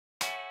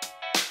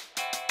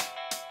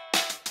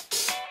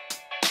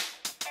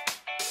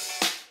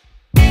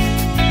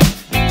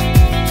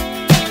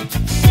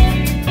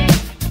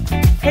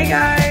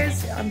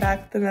guys, I'm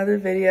back with another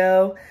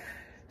video.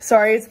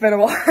 Sorry it's been a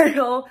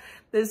while.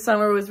 This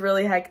summer was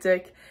really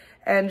hectic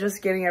and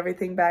just getting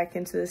everything back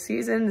into the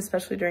season,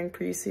 especially during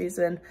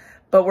preseason.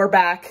 But we're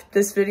back.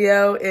 This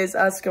video is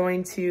us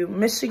going to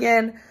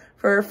Michigan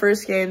for our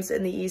first games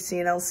in the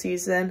Ecnl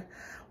season.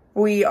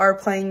 We are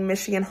playing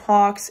Michigan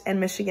Hawks and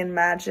Michigan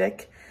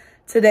Magic.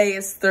 Today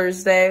is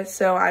Thursday,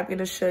 so I'm going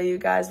to show you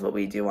guys what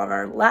we do on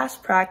our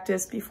last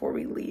practice before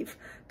we leave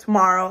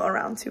tomorrow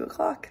around 2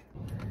 o'clock.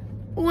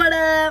 What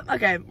up?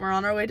 Okay, we're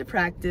on our way to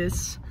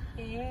practice.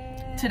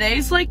 Yeah.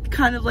 Today's like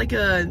kind of like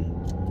a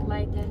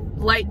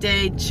light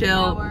day,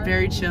 chill,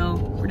 very chill.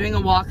 We're doing a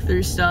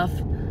walkthrough stuff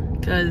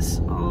because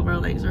all of our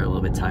legs are a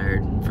little bit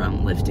tired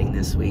from lifting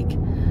this week.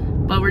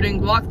 But we're doing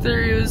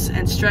walkthroughs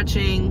and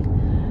stretching,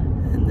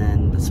 and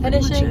then that's pretty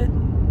much it.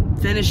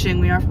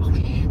 Finishing, we are.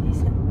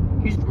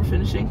 We're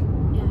finishing.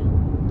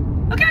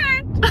 Yeah.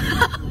 Okay.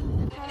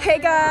 Hey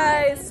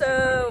guys,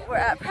 so we're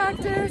at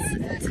practice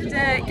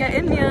today. Get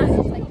in here.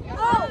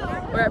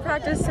 We're at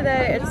practice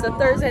today. It's a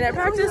Thursday night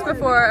practice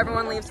before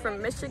everyone leaves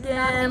from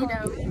Michigan.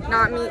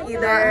 Not me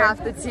either. Not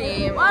half the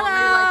team. What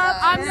up?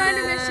 I'm going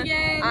to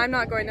Michigan. I'm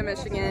not going to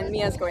Michigan.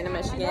 Mia's going to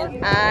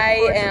Michigan.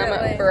 I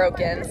am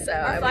broken, so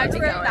I won't be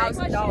going.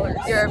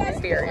 $1,000. You're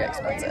very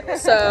expensive.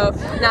 So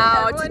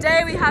now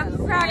today we have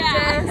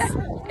practice,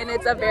 and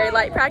it's a very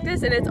light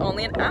practice, and it's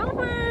only an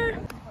hour.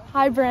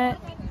 Hi, Brent.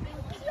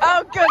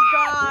 Oh, good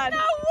God. No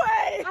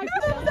way. I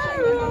couldn't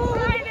say.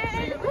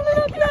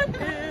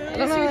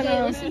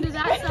 Listen to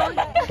that song.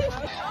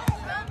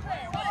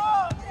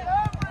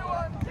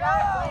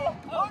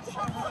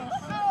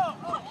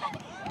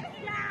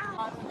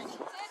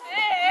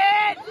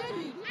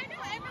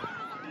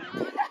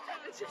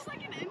 It's just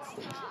like an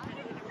instant.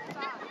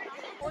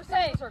 Or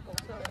say circle,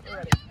 so we're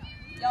ready.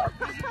 Yell.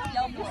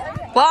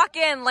 Lock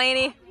in,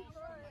 Lainey.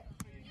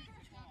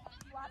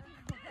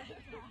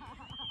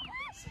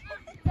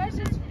 Guys,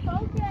 just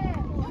focus.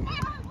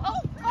 Oh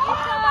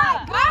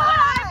my God!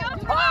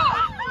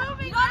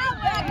 Moving on.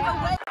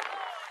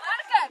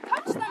 Attica,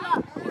 touch them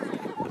up.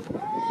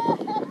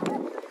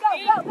 Go.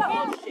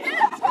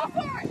 Yes, go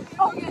for it.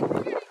 Oh, yeah.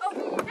 Oh,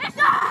 yes.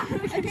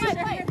 I can't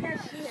wait.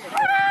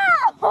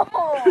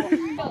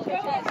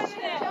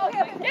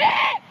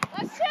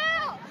 Let's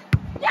chill.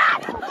 Yeah.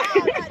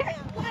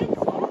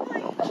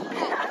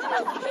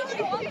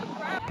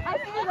 I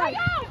feel like.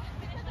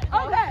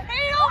 Okay.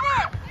 Feet over.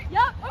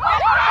 Yep.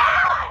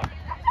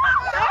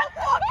 No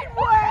fucking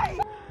way.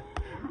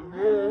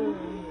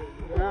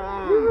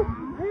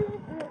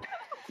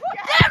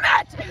 Damn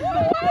it!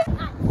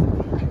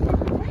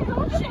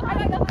 Oh shit! I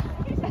got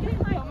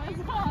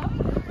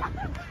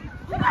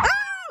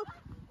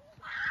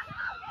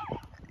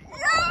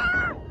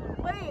yeah!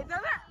 Wait,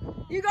 does it?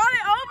 You got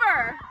it over.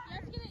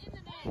 Let's get it in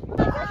the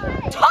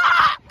net.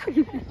 Talk!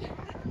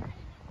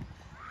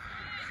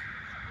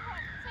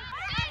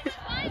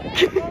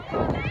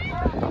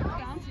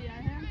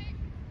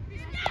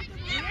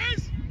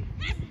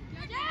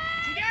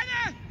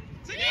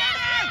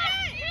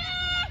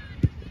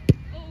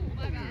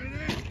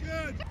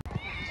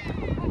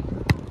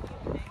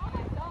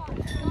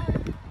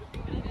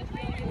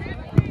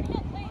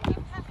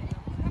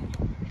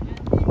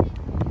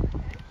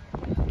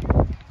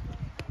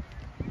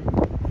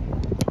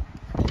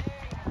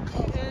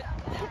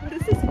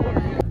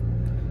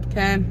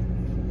 Okay,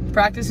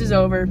 practice is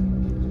over.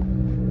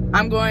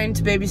 I'm going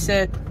to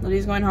babysit.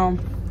 Lydia's going home.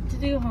 To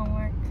do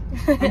homework.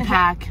 And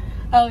pack.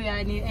 Oh yeah,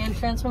 I need and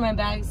transfer my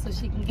bag so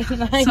she can get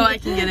mine. So I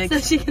can get it. So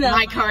she can have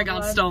my car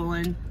got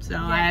stolen, so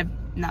yeah. I have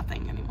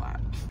nothing anymore.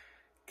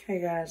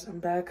 Okay guys, I'm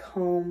back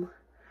home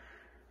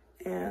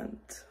and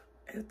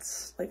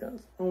it's like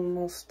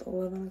almost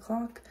 11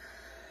 o'clock.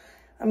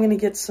 I'm gonna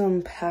get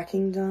some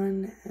packing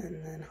done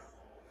and then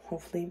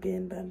hopefully be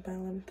in bed by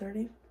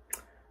 11:30.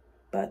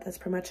 But that's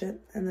pretty much it.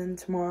 And then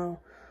tomorrow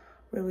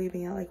we're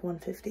leaving at like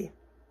 1:50.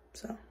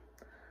 So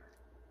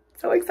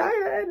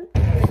excited.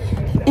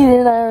 Eden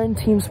and I are in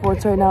team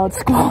sports right now at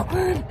school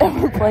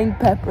and we're playing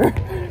Pepper.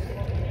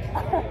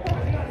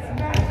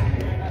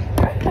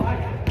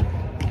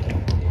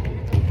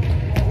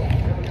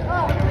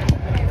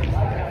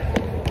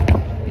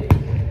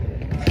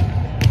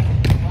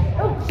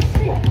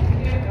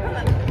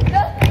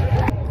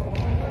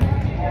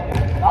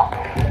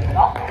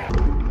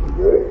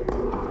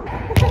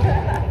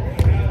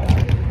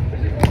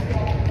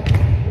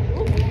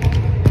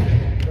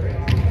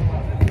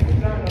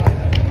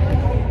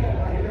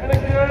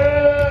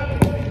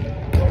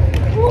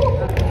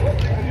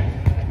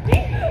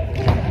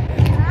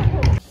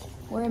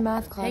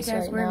 Math class hey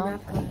guys, right we're now. in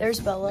math class. There's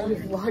Bella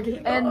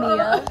and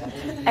Mia,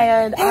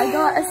 and I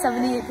got a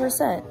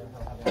 78%.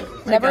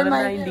 Never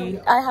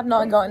mind. I have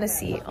not gotten a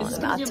C on a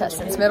math test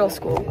since middle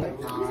school.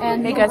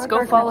 And hey guys,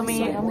 go follow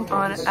me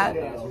on at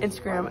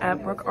Instagram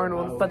at Brooke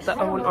Arnold, but the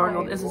Owen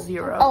Arnold is a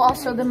 0. Oh, I'll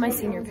show them my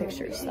senior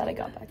pictures that I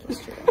got back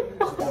yesterday.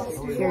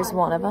 Here's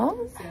one of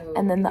them,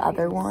 and then the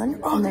other one,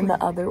 and then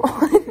the other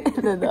one,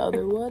 and then the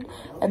other one,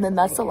 and then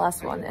that's the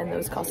last one, and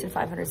those costed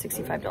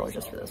 $565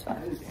 just for those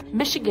 5.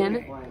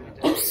 Michigan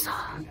You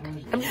suck.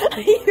 You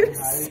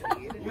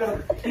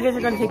guys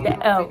are gonna take the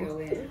L.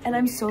 And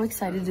I'm so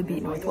excited to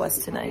beat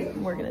Northwest tonight.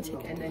 We're gonna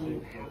take it.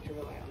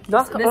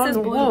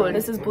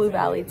 This is Blue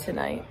Valley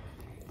tonight.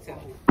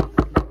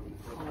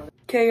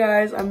 Okay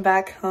guys, I'm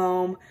back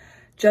home.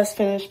 Just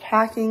finished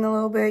packing a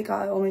little bit,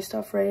 got all my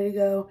stuff ready to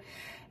go.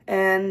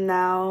 And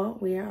now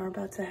we are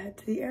about to head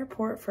to the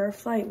airport for our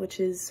flight, which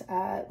is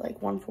at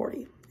like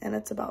 1:40, and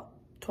it's about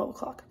 12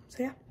 o'clock.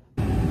 So yeah.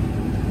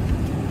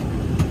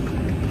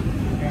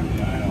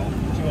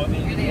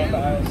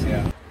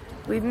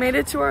 We've made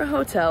it to our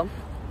hotel.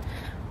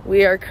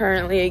 We are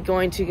currently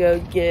going to go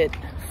get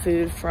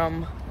food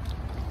from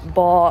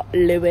Bar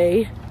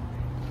Louie.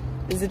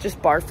 Is it just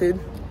bar food?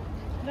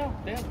 No,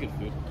 they have good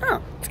food.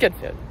 Oh, it's good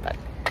food. But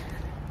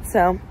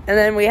so, and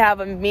then we have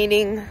a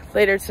meeting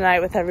later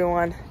tonight with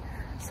everyone.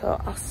 So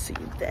I'll see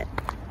you then.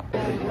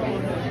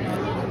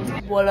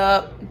 What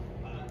up?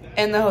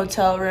 In the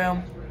hotel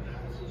room,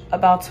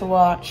 about to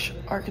watch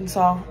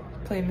Arkansas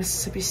play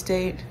Mississippi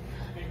State.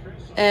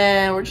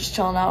 And we're just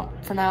chilling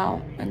out for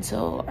now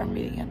until our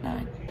meeting at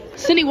 9.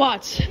 Cindy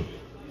Watts,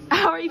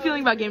 how are you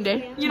feeling about game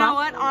day? You know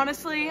what?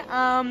 Honestly,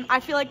 I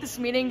feel like this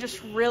meeting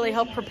just really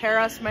helped prepare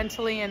us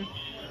mentally and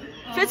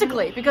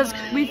physically, because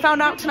we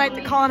found out tonight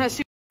that Colin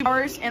has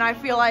superpowers, and I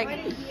feel like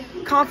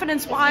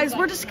confidence-wise,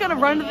 we're just gonna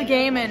run to the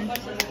game and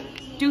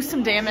do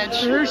some damage.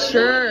 For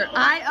sure.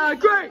 I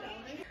agree.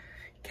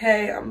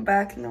 Okay, I'm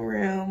back in the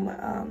room.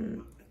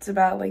 It's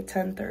about like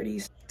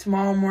 10:30.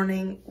 Tomorrow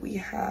morning we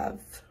have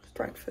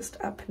breakfast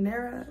at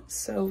Panera,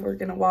 so we're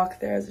gonna walk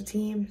there as a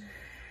team,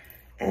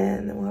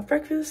 and then we'll have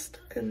breakfast,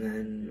 and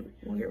then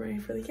we'll get ready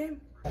for the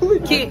game.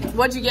 Kate,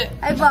 what'd you get?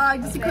 I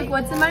vlogged. Just a quick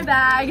what's in my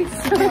bag.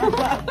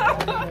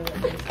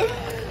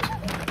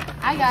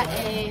 I got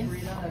a,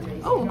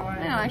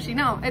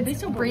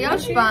 it's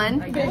brioche bun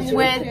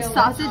with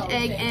sausage,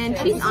 egg, and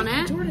cheese on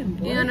it.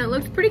 And it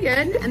looks pretty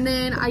good. And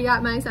then I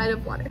got my side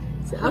of water.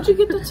 How'd you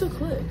get that so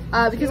quick?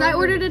 Because I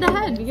ordered it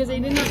ahead because I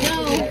did not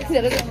know.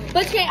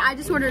 But okay, I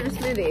just ordered a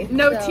smoothie.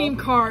 No team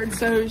card,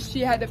 so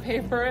she had to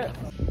pay for it.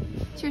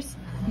 Cheers.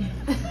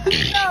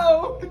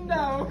 No.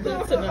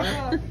 That's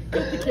enough.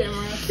 Got the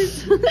camera.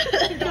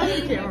 Got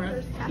the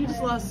camera. You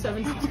just lost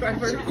 7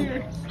 subscribers.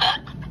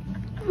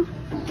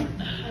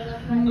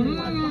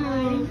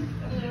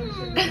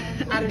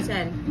 Out of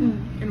 10.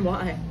 And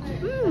why?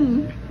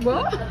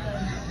 What?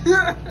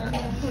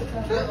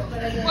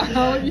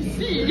 Wow, you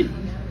see.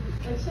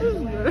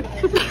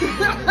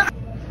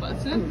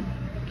 Bussin'.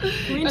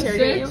 Can we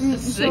interrogate you?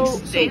 So,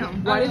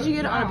 damn. Why did you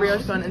get it on a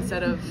brioche bun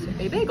instead of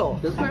a bagel?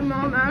 My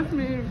mom asked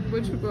me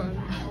which bun.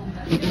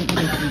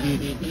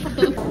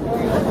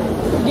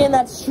 Getting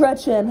that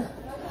stretch in.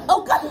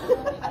 Oh God.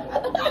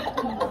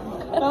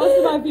 Most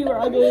of my feet were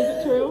ugly, is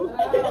it true?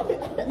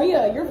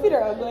 Mia, your feet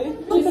are ugly.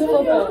 She's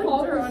so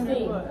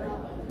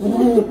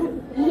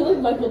You look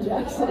Michael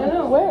Jackson. I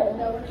know, where?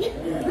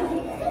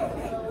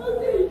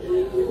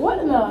 What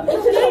in the?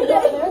 It's right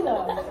there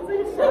though.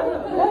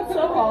 That's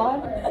so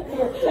odd.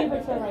 Here, take a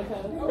picture of my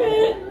toes.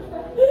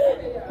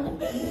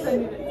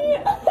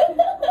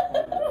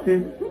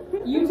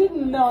 You did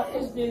not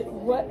just do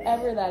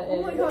whatever that is.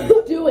 Oh my God.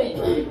 Do it.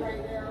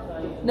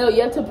 No,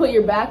 you have to put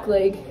your back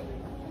leg.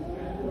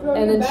 Bro,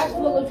 and then back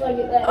looks like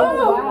it.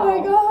 Oh wow. My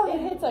God.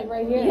 It hits like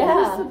right here.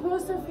 Yeah. You're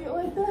supposed to feel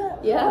like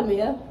that. Yeah,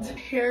 Mia.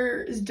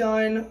 Hair is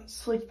done,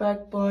 slick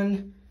back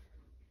bun.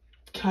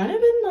 Kind of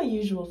been my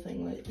usual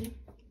thing lately.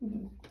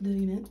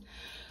 Doing it.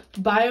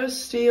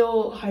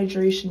 BioSteel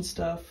hydration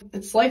stuff.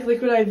 It's like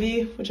liquid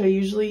IV, which I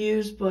usually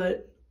use,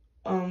 but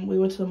we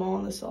went to the mall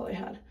and this is all they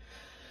had.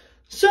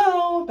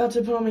 So, about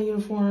to put on my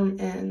uniform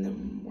and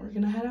then we're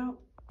gonna head out.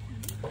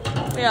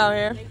 We out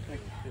here.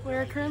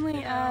 We're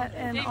currently at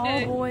an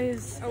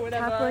all-boys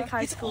Catholic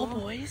high school. All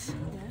boys?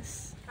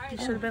 Yes. You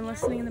should have been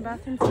listening in the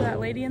bathroom to that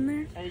lady in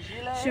there.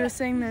 She was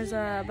saying there's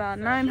about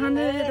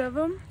 900 of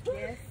them.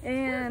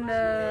 And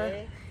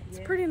it's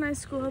a pretty nice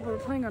school, but we're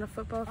playing on a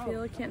football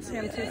field. I can't say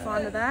I'm too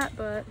fond of that,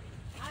 but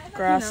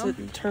Grass, the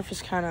turf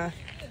is kind of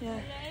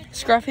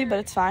scruffy, but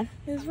it's fine.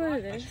 It is what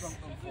it is.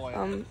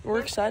 We're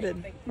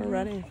excited. We're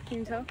ready. Can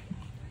you tell?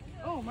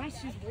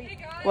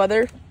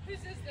 Weather,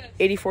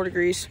 84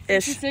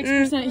 degrees-ish.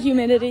 6%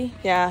 humidity.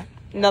 Yeah,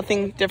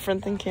 nothing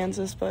different than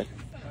Kansas, but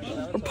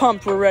we're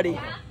pumped. We're ready.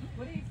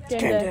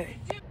 It's game day.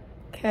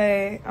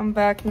 Okay, I'm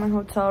back in the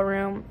hotel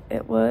room.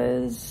 It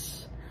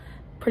was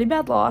a pretty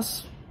bad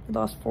loss. We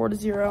lost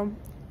 4-0.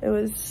 It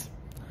was,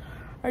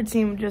 our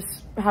team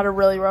just had a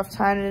really rough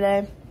time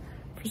today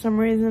for some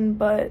reason,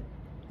 but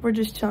we're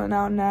just chilling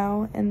out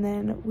now. And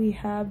then we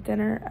have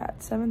dinner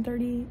at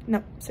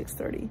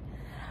 6:30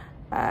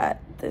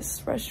 at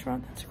this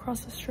restaurant that's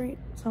across the street.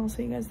 So I'll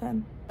see you guys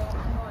then.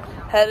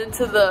 Headed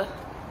to the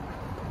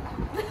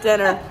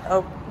dinner.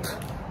 Oh.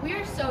 We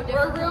are so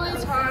different. We're really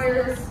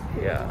tired.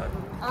 Yeah.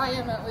 I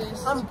am at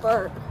least. I'm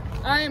burnt.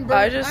 I am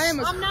burnt. I am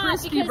a I'm not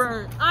crispy because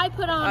burnt. I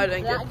put on I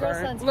didn't that get girl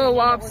burnt. sunscreen. little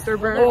lobster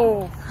burnt.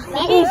 Oh.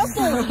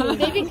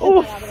 Maybe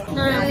Food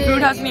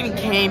hasn't even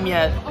came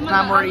yet, and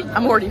I'm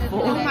already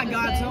full. Oh my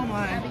god, so am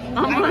I.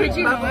 I'm like,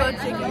 now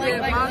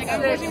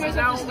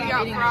we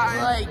got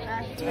fries. Like,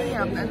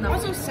 damn, and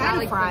Also,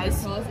 side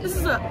fries. This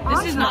is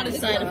not a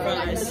side of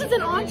fries. this is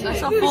an entree.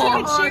 It's a We full.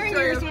 started sharing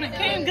yours when it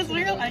came because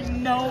we were like,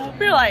 no.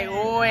 We're like,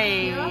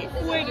 wait a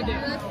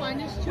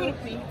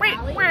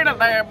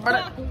minute,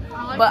 but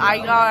I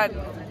got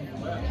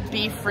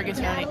beef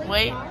rigatoni.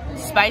 Wait,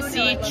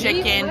 spicy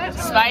chicken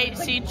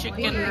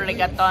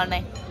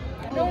rigatoni.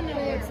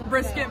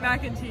 Brisket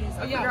mac and cheese.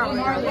 Oh,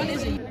 yeah. What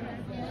is it?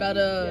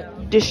 Gotta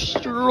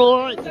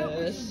destroy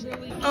this.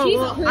 Oh,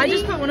 well, I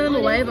just put one of them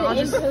away, but I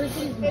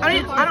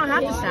don't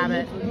have to stab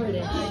it.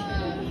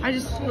 I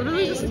just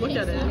literally just look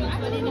at it.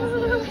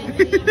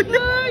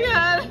 Oh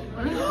god!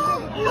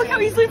 Look how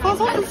easily it falls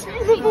off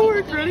the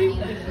board. Ready?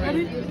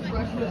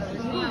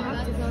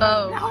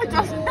 Oh. No, it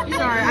doesn't.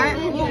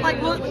 Sorry.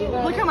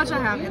 Look how much I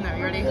have in there.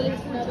 You ready?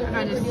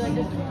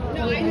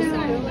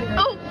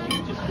 Oh.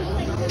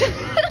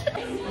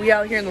 We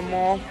out here in the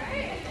mall.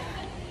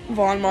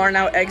 Von Mar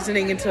now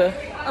exiting into.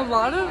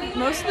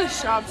 Most of the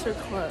shops are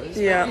closed.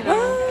 Yeah. You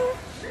know?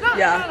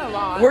 Yeah. Not a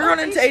lot. We're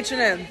running to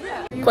H&M.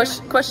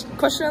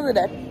 Question of the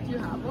day. Do you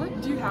have one?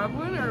 Do you have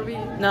one, or are we?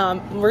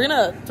 No, we're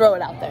gonna throw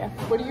it out there.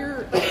 What are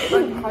your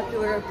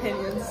unpopular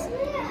opinions?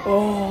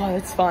 Oh,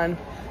 it's fun.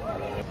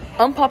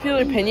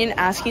 Unpopular opinion: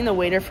 asking the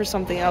waiter for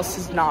something else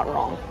is not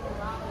wrong.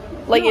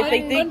 Like if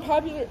they think.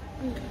 Unpopular.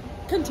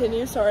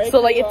 Continue. Sorry.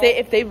 So like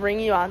if they bring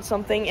you on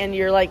something and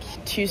you're like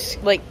too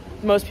like.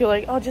 Most people are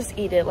like, oh, just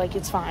eat it, like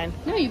it's fine.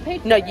 No, you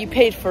paid. No, you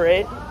paid for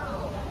it.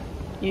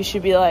 You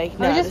should be like,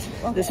 no,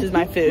 this is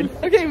my food.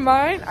 Okay,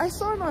 mine. I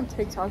saw it on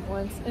TikTok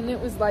once, and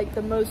it was like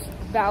the most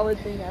valid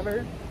thing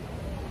ever.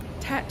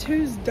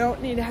 Tattoos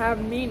don't need to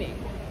have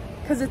meaning,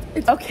 because it's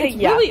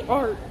really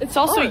art. It's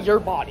also art.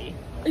 your body.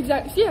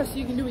 Exactly. Yeah, so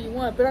you can do what you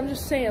want. But I'm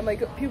just saying,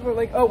 like people are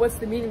like, oh, what's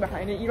the meaning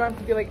behind it? You don't have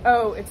to be like,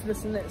 oh, it's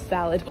this and this.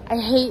 Valid. I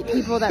hate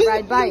people that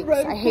ride bikes.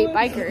 I hate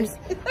bikers.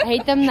 I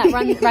hate them that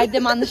ride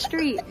them on the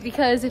street,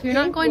 because if you're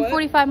not going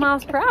 45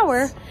 miles per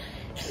hour,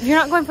 if you're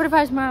not going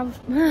 45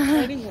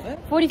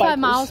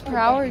 miles per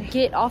hour,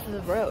 get off of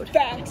the road.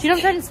 Facts. Do you know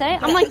what I'm trying to say?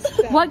 I'm like,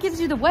 what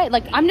gives you the way?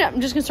 Like, I'm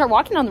just gonna start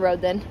walking on the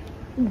road then,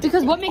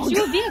 because what makes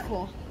you a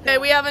vehicle? Okay,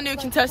 we have a new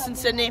contestant,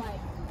 Sydney,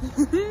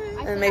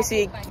 and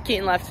Macy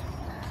Keaton left.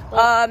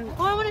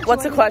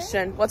 What's a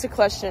question? What's a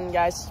question,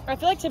 guys? I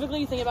feel like typically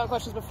you think about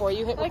questions before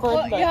you hit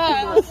record. But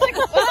Yeah.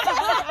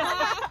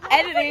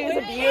 Editing is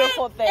a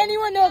beautiful thing.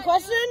 anyone know a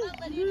question?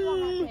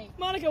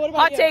 Monica, what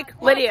about Hot you? take,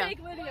 Lydia.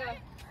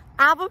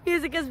 Apple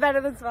Music is better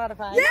than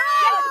Spotify. Yes!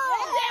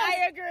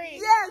 I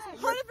agree. Yes,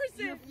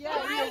 100%.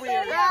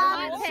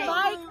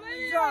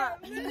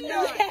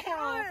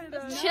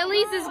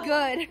 Chili's is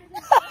good.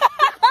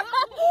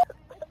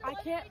 I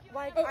can't,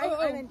 like,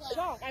 I'm in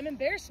shock. I'm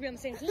embarrassed to be on the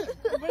same team.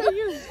 What are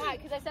you? Why?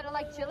 Because I said I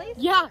like Chili's?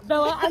 Yeah,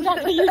 Bella, I'm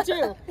talking to you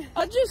too.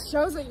 It just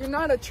shows that you're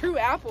not a true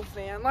Apple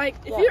fan. Like,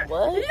 if you have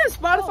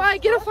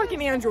Spotify, get a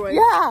fucking Android.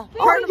 Yeah.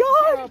 Part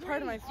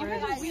of my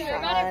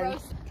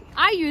friends.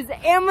 I use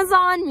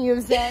Amazon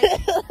Music.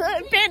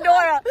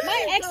 Pandora.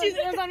 My ex uses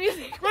Amazon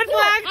Music. Red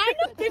flag. I'm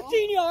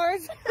 15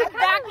 yards.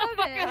 Back the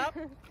fuck up.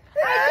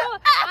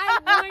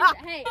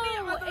 Hey,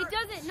 it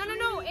doesn't. No.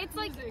 It's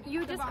like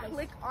you just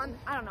click on.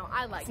 I don't know.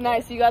 I like. It's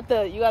nice. You got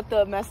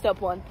the messed up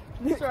one.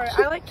 Sorry,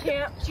 I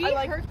can't.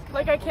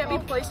 I can't be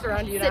placed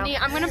around you now. Sydney,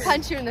 I'm gonna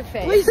punch you in the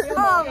face. So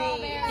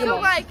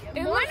like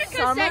in the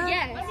summer, said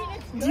yes.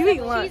 do you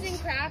eat lunch? Cheese and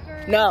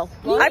crackers. No,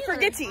 I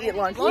forget to eat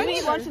lunch. You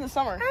eat lunch in the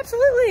summer.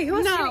 Absolutely. Who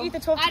wants No, to eat the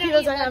 12 I don't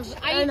taquitos eat I have? lunch.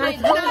 I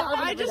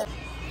eat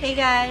Hey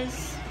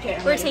guys,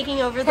 we're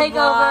taking over the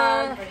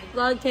vlog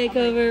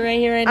takeover right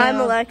here right now. I'm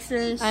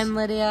Alexis. I'm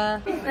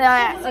Lydia. Okay, do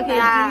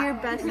your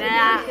best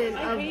impression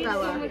of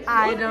Bella.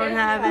 I don't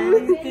have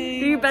anything. Do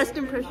your best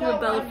impression of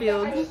Bella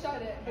Field.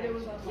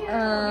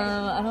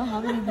 I don't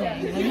have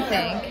anything. What do you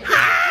think?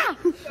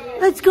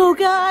 Let's go,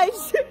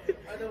 guys.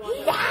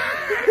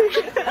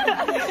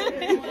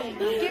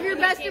 Give your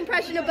best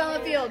impression of Bella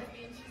Field.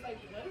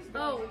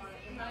 Oh,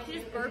 she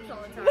just burps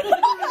all the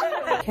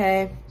time.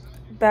 Okay,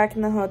 back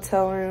in the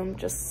hotel room,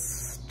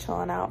 just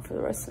chilling out for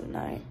the rest of the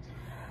night.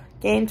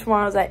 Game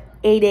tomorrow's at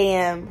 8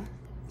 a.m.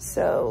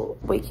 So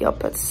wake you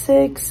up at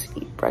 6,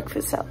 eat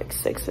breakfast at like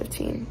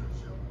 6:15,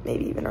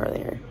 maybe even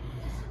earlier.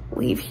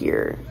 Leave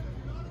here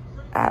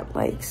at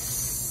like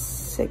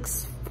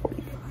 6:45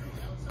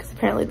 because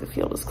apparently the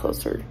field is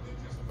closer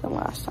than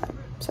last time.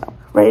 So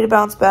ready to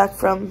bounce back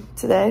from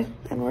today,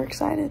 and we're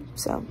excited.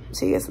 So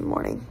see you guys in the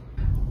morning.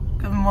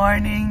 Good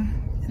morning.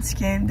 It's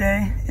game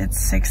day. It's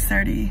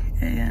 6:30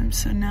 a.m.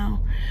 So now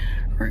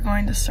we're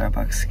going to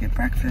Starbucks to get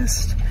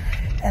breakfast,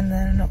 and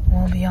then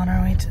we'll be on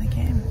our way to the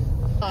game.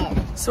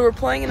 So we're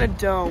playing in a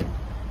dome.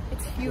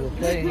 It's huge.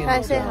 Can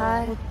I say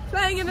hi?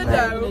 Playing in a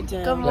dome.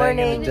 Good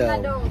morning.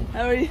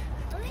 How are you?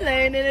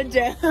 Playing in a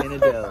dome. In a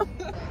dome.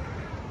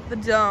 The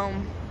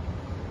dome.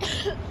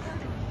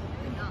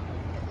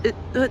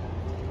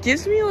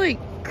 gives me like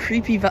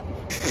creepy vibes.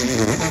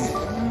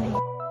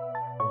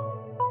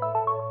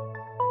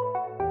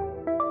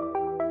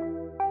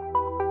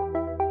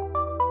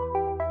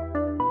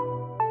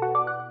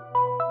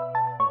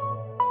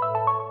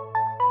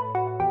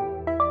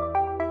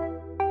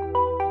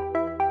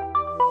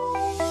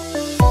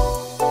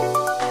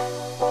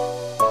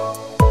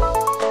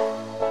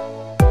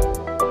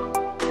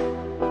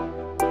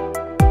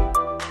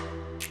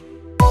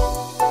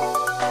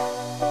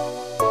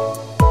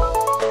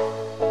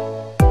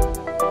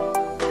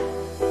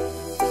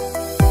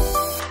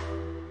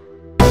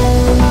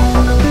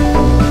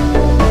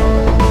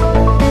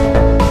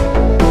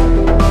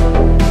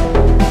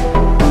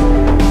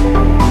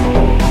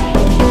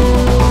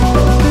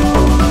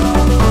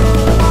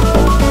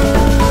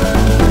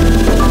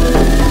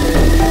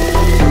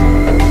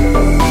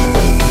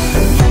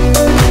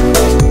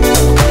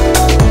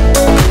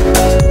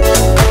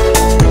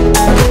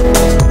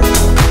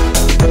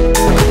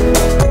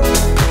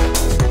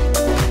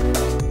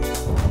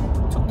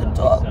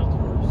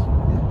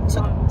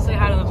 Say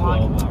hi to the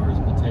vlog. 12 hours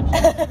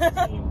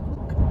potentially.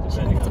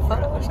 Should we get the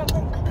photo or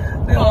something?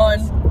 We won.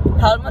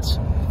 How much?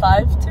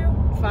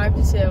 5-2?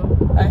 5-2.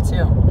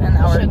 5-2. An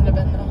hour. Shouldn't have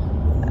been though.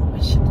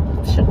 We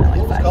should have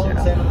like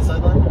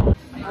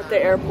 5-2. At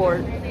the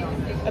airport.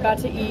 About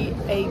to eat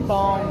a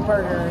bomb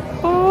burger.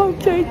 Oh,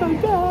 take my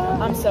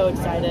God. I'm so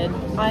excited.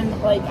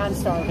 I'm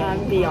starving.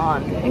 I'm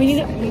beyond. We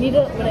need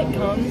to when it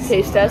comes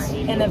Taste test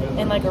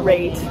and like a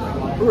rating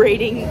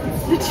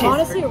the cheese.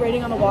 Honestly, a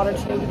rating on the water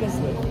too because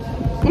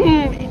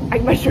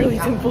my Shirley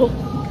Temple.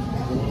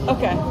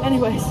 okay.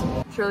 Anyways,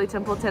 Shirley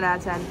Temple 10 out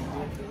of 10.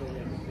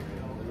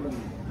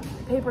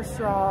 paper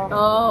straw.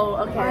 Oh,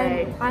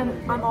 okay.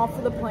 I'm off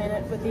for the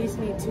planet, but these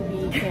need to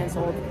be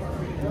canceled.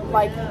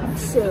 Like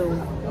soon.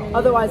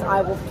 Otherwise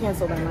I will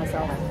cancel them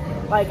myself.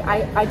 Like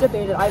I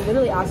debated, I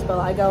literally asked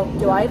Bella, I go,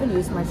 do I even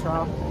use my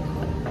straw?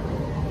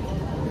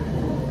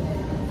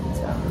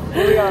 So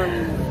here we are.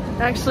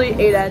 Actually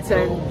 8 out of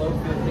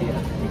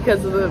 10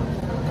 because of the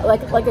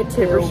Like a 2.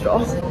 paper straw.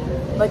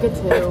 Like a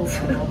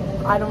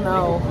 2. I don't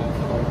know.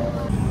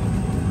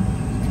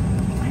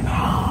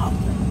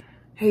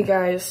 Hey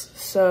guys,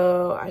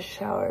 so I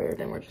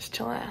showered and we're just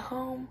chilling at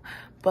home,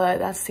 but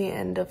that's the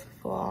end of the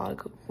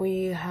vlog.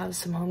 We have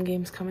some home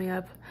games coming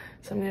up,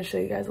 so I'm gonna show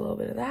you guys a little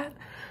bit of that.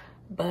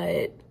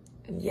 But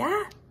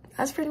yeah,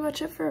 that's pretty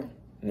much it for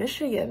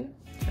Michigan.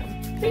 So,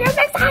 see you guys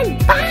next time.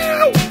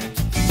 Bye!